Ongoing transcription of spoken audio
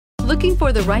Looking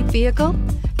for the right vehicle?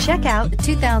 Check out the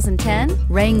 2010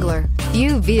 Wrangler.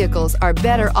 Few vehicles are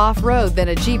better off-road than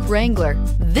a Jeep Wrangler.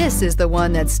 This is the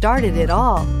one that started it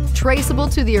all. Traceable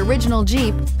to the original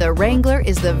Jeep, the Wrangler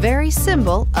is the very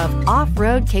symbol of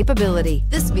off-road capability.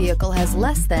 This vehicle has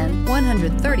less than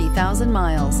 130,000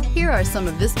 miles. Here are some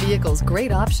of this vehicle's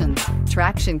great options: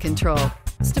 traction control,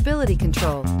 stability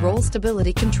control, roll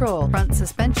stability control, front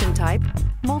suspension type,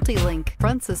 multi-link,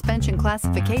 front suspension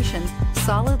classification,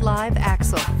 solid live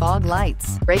axle, fog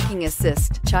lights, braking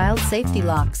assist, child safety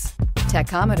locks,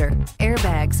 tachometer,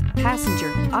 airbags,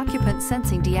 passenger, occupant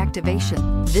sensing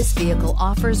deactivation. This vehicle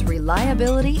offers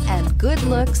reliability and good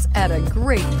looks at a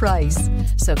great price.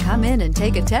 So come in and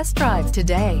take a test drive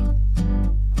today.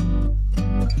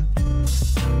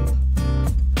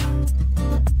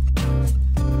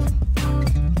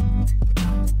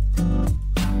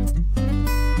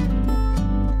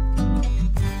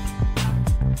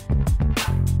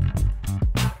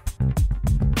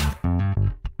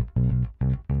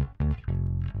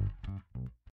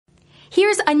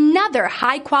 Here's another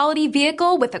high-quality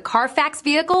vehicle with a Carfax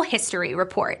Vehicle History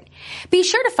Report. Be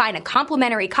sure to find a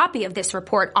complimentary copy of this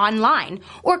report online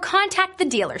or contact the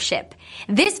dealership.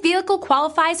 This vehicle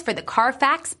qualifies for the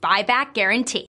Carfax Buyback Guarantee.